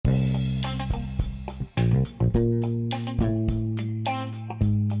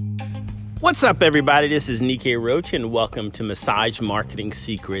What's up, everybody? This is Nikkei Roach, and welcome to Massage Marketing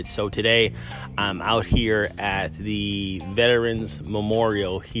Secrets. So today, I'm out here at the Veterans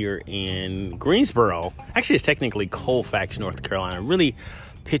Memorial here in Greensboro. Actually, it's technically Colfax, North Carolina. Really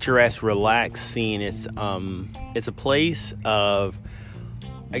picturesque, relaxed scene. It's a place of,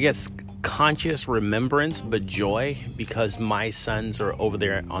 I guess, conscious remembrance, but joy, because my sons are over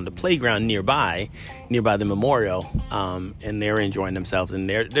there on the playground nearby the memorial, and they're enjoying themselves, and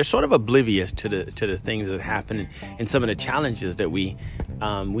they're sort of oblivious to the things that happen and some of the challenges that we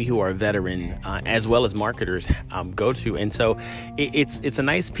who are veteran as well as marketers go to. And so it's a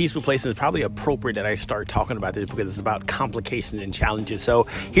nice, peaceful place, and it's probably appropriate that I start talking about this because it's about complications and challenges. So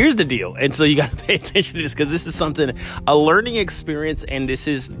here's the deal, and so you got to pay attention to this because this is something, a learning experience, and this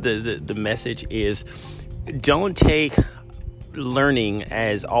is the message is, don't take learning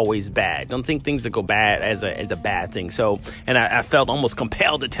as always bad. Don't think things that go bad as a bad thing. So, and I felt almost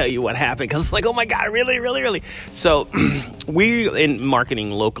compelled to tell you what happened, because it's like, oh my God, really. So we, in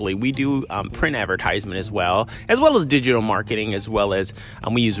marketing locally, we do print advertisement as well as digital marketing, as well as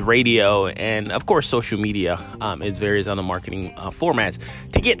we use radio and of course social media as various other marketing formats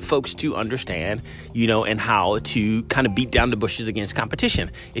to get folks to understand, and how to kind of beat down the bushes against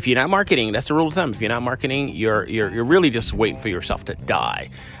competition. If you're not marketing, that's the rule of thumb. If you're not marketing, you're really just waiting for yourself to die.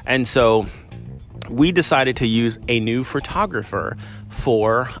 And so we decided to use a new photographer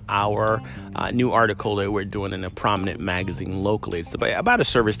for our new article that we're doing in a prominent magazine locally. It's about a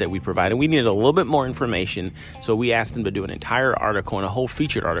service that we provide, and we needed a little bit more information, so we asked them to do an entire article and a whole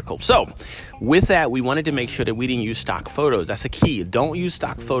featured article. So with that, we wanted to make sure that we didn't use stock photos. That's a key. Don't use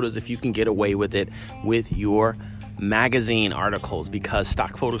stock photos if you can get away with it with your magazine articles, because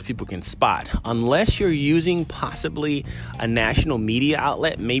stock photos people can spot. Unless you're using possibly a national media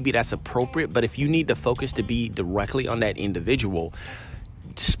outlet, maybe that's appropriate. But if you need the focus to be directly on that individual,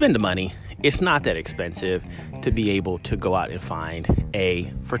 spend the money. It's not that expensive to be able to go out and find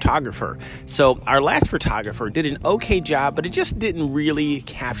a photographer. So our last photographer did an okay job, but it just didn't really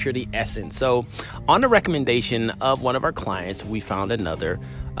capture the essence. So on the recommendation of one of our clients, we found another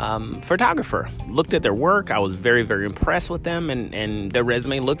photographer. Looked at their work. I was very, very impressed with them, and their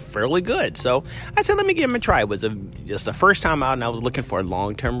resume looked fairly good. So I said, let me give them a try. It was just the first time out, and I was looking for a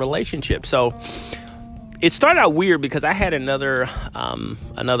long-term relationship. So it started out weird because I had another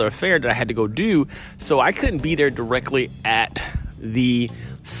affair that I had to go do, so I couldn't be there directly at the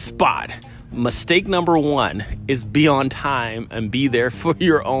spot. Mistake number one is be on time and be there for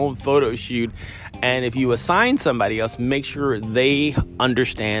your own photo shoot. And if you assign somebody else, make sure they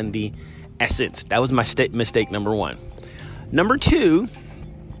understand the essence. That was my mistake number one. Number two,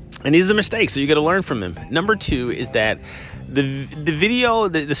 and these are mistakes, so you got to learn from them. Number two is that the video,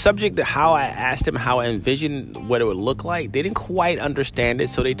 the subject, how I asked him how I envisioned what it would look like, they didn't quite understand it,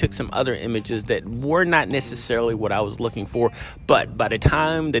 so they took some other images that were not necessarily what I was looking for. But by the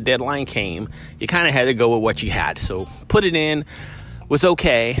time the deadline came, you kind of had to go with what you had. So put it in, was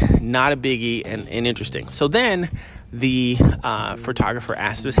okay, not a biggie, and interesting. So then the photographer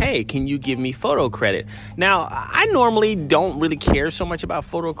asked us, hey, can you give me photo credit? Now, I normally don't really care so much about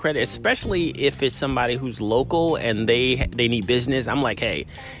photo credit, especially if it's somebody who's local and they need business. I'm like, hey,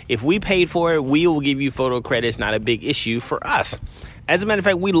 if we paid for it, we will give you photo credit. It's not a big issue for us. As a matter of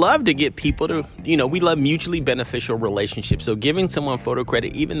fact, we love to get people to, we love mutually beneficial relationships. So giving someone photo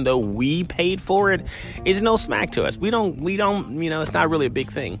credit, even though we paid for it, is no smack to us. We don't, it's not really a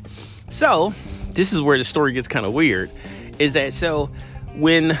big thing. So this is where the story gets kind of weird, is that so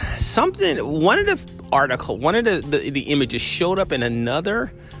when one of the images showed up in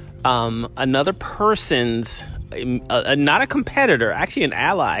another person's, not a competitor, actually an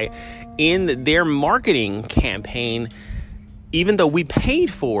ally in their marketing campaign, even though we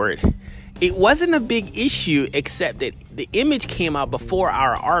paid for it, it wasn't a big issue, except that the image came out before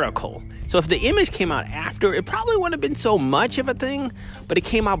our article. So if the image came out after, it probably wouldn't have been so much of a thing, but it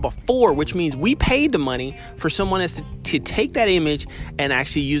came out before, which means we paid the money for someone else to take that image and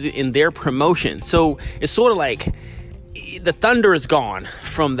actually use it in their promotion. So it's sort of like the thunder is gone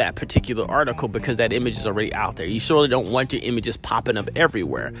from that particular article because that image is already out there. You surely don't want your images popping up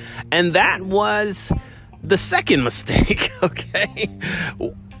everywhere. And that was the second mistake, okay,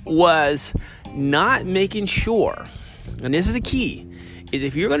 was not making sure, and this is the key, is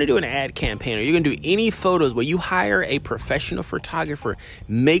if you're going to do an ad campaign or you're going to do any photos where you hire a professional photographer,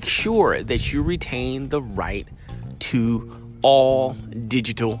 make sure that you retain the right to all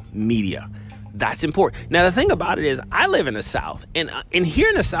digital media. That's important. Now, the thing about it is I live in the South, and here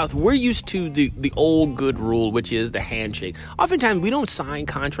in the South, we're used to the old good rule, which is the handshake. Oftentimes, we don't sign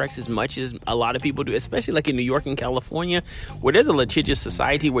contracts as much as a lot of people do, especially like in New York and California, where there's a litigious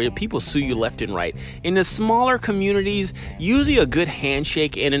society where people sue you left and right. In the smaller communities, usually a good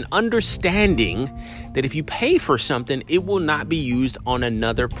handshake and an understanding that if you pay for something, it will not be used on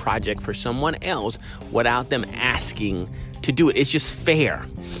another project for someone else without them asking to do it. It's just fair.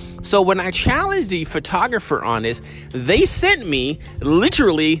 So when I challenged the photographer on this, they sent me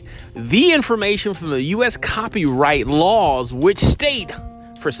literally the information from the U.S. copyright laws, which state,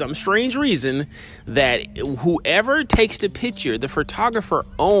 for some strange reason, that whoever takes the picture, the photographer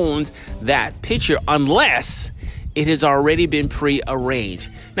owns that picture unless it has already been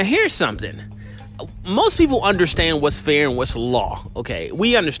pre-arranged. Now, here's something. Most people understand what's fair and what's law. Okay,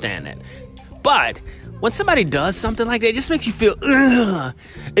 we understand that. But when somebody does something like that, it just makes you feel, ugh.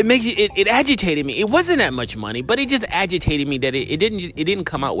 It agitated me. It wasn't that much money, but it just agitated me that it didn't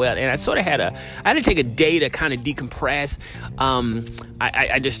come out well. And I sort of I had to take a day to kind of decompress.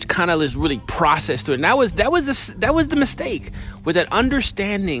 I just kind of just really processed through it. And that was the mistake, with that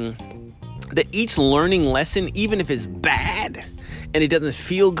understanding that each learning lesson, even if it's bad and it doesn't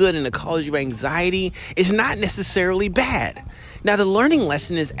feel good and it causes you anxiety, is not necessarily bad. Now, the learning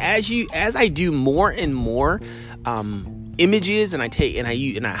lesson is as I do more and more images, and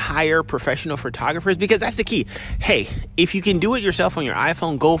I hire professional photographers, because that's the key. Hey, if you can do it yourself on your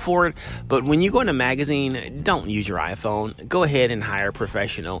iPhone, go for it. But when you go in a magazine, don't use your iPhone. Go ahead and hire a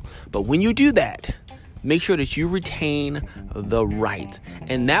professional. But when you do that, make sure that you retain the right.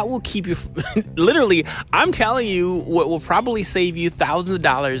 And that will keep you, literally, I'm telling you, what will probably save you thousands of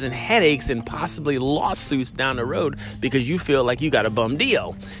dollars in headaches and possibly lawsuits down the road because you feel like you got a bum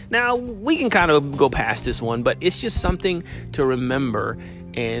deal. Now, we can kind of go past this one, but it's just something to remember,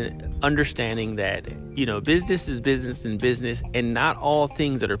 and understanding that, business is business and business, and not all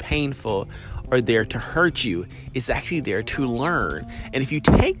things that are painful are there to hurt you. It's actually there to learn. And if you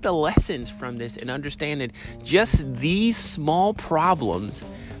take the lessons from this and understand that just these small problems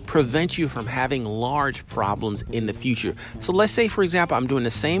prevent you from having large problems in the future. So let's say, for example, I'm doing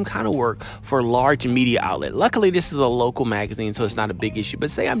the same kind of work for a large media outlet. Luckily, this is a local magazine, so it's not a big issue. But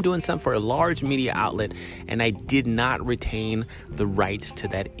say I'm doing something for a large media outlet and I did not retain the rights to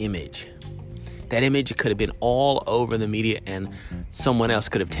that image. That image could have been all over the media, and someone else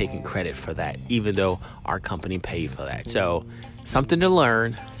could have taken credit for that, even though our company paid for that. So something to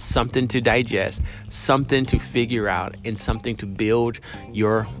learn, something to digest, something to figure out, and something to build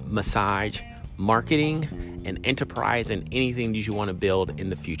your massage marketing and enterprise and anything that you want to build in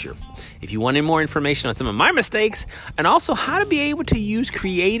the future. If you wanted more information on some of my mistakes, and also how to be able to use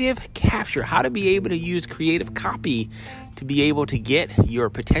creative capture, how to be able to use creative copy to be able to get your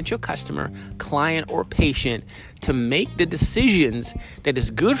potential customer, client, or patient to make the decisions that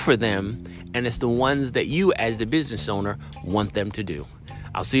is good for them, and it's the ones that you as the business owner want them to do.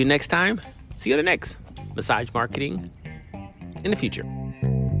 I'll see you next time. See you on the next Massage Marketing in the Future.